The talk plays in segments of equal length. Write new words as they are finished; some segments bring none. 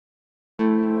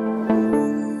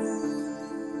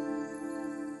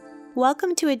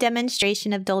Welcome to a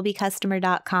demonstration of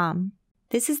DolbyCustomer.com.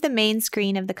 This is the main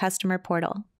screen of the customer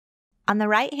portal. On the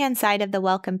right-hand side of the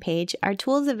welcome page are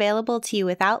tools available to you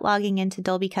without logging into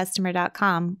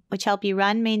DolbyCustomer.com, which help you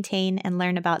run, maintain, and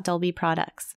learn about Dolby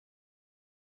products.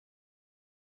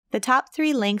 The top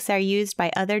 3 links are used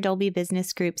by other Dolby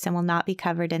business groups and will not be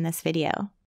covered in this video.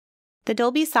 The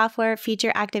Dolby Software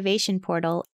Feature Activation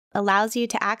Portal allows you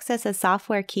to access a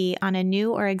software key on a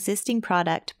new or existing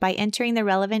product by entering the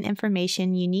relevant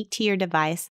information unique to your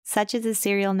device, such as a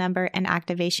serial number and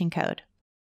activation code.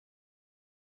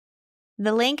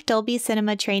 The link Dolby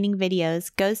Cinema Training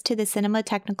Videos goes to the Cinema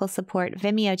Technical Support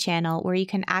Vimeo channel where you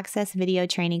can access video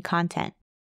training content.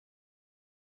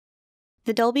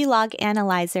 The Dolby Log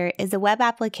Analyzer is a web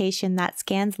application that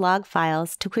scans log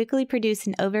files to quickly produce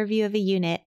an overview of a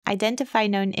unit, identify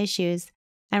known issues,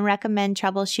 and recommend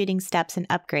troubleshooting steps and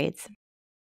upgrades.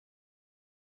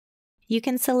 You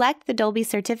can select the Dolby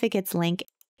Certificates link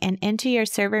and enter your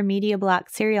server media block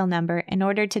serial number in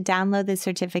order to download the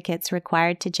certificates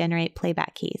required to generate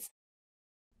playback keys.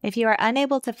 If you are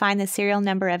unable to find the serial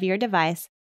number of your device,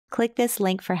 click this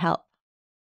link for help.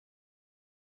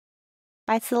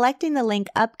 By selecting the link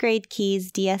Upgrade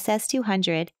Keys DSS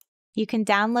 200, you can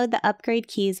download the upgrade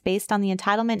keys based on the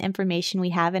entitlement information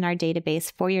we have in our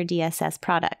database for your DSS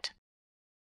product.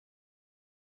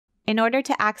 In order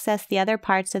to access the other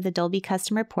parts of the Dolby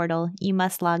Customer Portal, you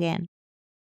must log in.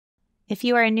 If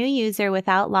you are a new user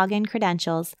without login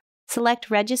credentials,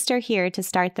 select Register here to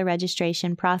start the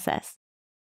registration process.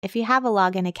 If you have a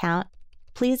login account,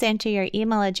 please enter your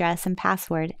email address and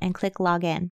password and click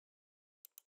Login.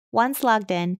 Once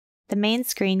logged in, the main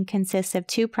screen consists of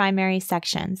 2 primary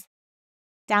sections: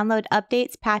 download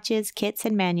updates, patches, kits,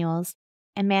 and manuals,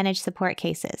 and manage support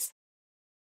cases.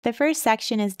 The first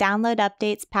section is download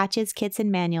updates, patches, kits, and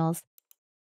manuals,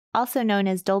 also known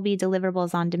as Dolby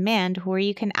Deliverables on Demand, where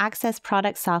you can access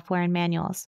product software and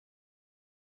manuals.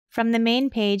 From the main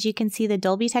page, you can see the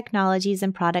Dolby technologies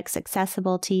and products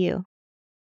accessible to you.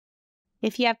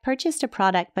 If you have purchased a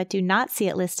product but do not see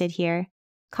it listed here,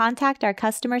 contact our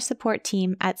customer support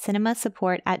team at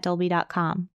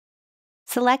cinemasupport@dolby.com.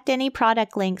 Select any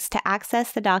product links to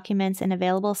access the documents and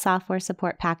available software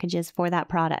support packages for that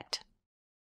product.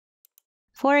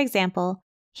 For example,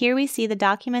 here we see the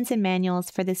documents and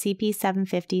manuals for the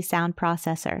CP750 sound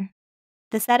processor.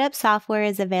 The setup software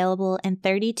is available in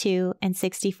 32 and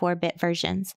 64-bit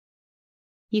versions.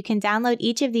 You can download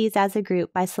each of these as a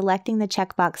group by selecting the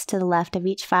checkbox to the left of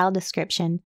each file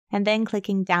description and then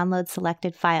clicking Download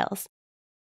Selected Files.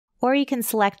 Or you can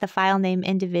select the file name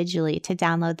individually to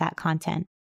download that content.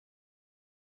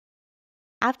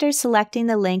 After selecting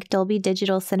the link Dolby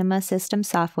Digital Cinema System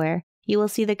Software, you will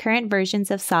see the current versions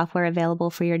of software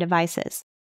available for your devices.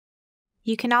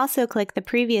 You can also click the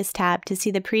Previous tab to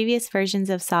see the previous versions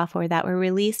of software that were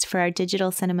released for our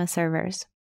digital cinema servers.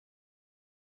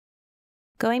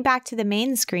 Going back to the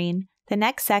main screen, the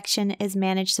next section is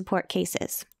Manage Support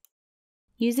Cases.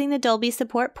 Using the Dolby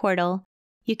Support Portal,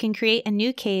 you can create a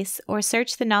new case or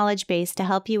search the knowledge base to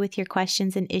help you with your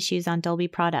questions and issues on Dolby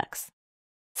products.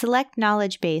 Select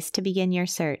Knowledge Base to begin your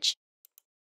search.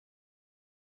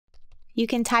 You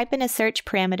can type in a search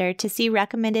parameter to see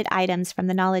recommended items from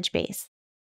the knowledge base.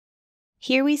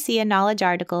 Here we see a knowledge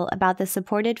article about the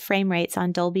supported frame rates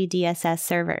on Dolby DSS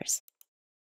servers.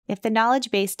 If the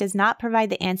knowledge base does not provide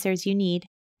the answers you need,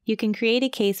 you can create a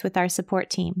case with our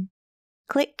support team.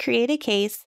 Click Create a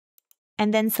Case,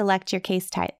 and then select your case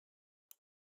type.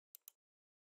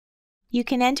 You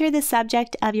can enter the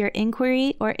subject of your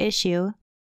inquiry or issue,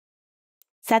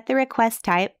 set the request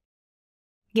type,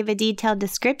 give a detailed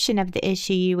description of the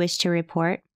issue you wish to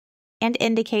report, and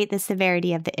indicate the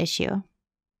severity of the issue.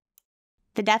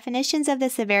 The definitions of the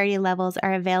severity levels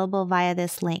are available via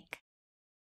this link.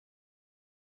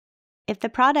 If the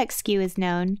product SKU is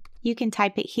known, you can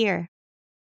type it here.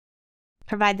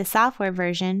 Provide the software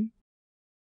version,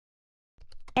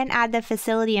 and add the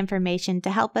facility information to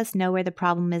help us know where the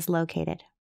problem is located.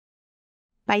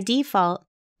 By default,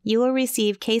 you will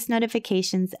receive case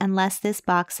notifications unless this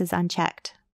box is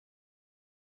unchecked.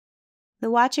 The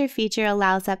Watcher feature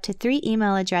allows up to 3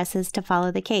 email addresses to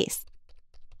follow the case.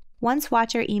 Once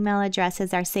Watcher email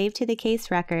addresses are saved to the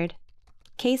case record,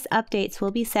 case updates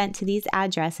will be sent to these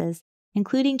addresses,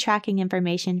 including tracking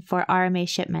information for RMA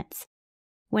shipments.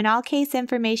 When all case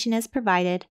information is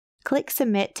provided, click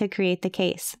Submit to create the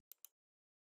case.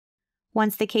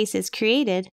 Once the case is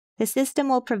created, the system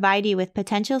will provide you with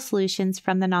potential solutions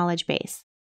from the knowledge base.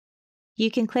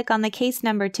 You can click on the case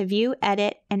number to view,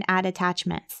 edit, and add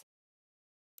attachments.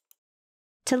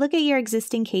 To look at your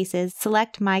existing cases,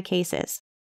 select My Cases.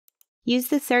 Use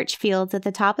the search fields at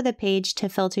the top of the page to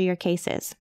filter your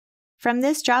cases. From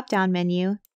this drop-down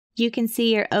menu, you can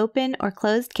see your open or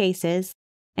closed cases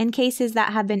and cases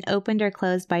that have been opened or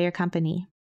closed by your company.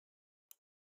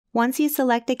 Once you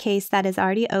select a case that is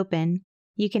already open,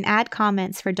 you can add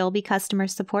comments for Dolby customer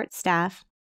support staff,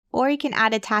 or you can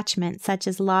add attachments such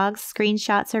as logs,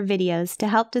 screenshots, or videos to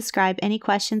help describe any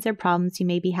questions or problems you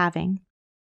may be having.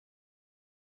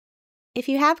 If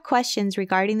you have questions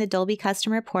regarding the Dolby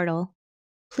Customer Portal,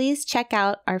 please check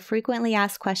out our Frequently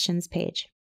Asked Questions page.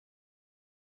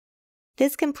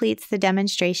 This completes the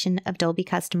demonstration of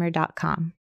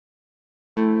DolbyCustomer.com.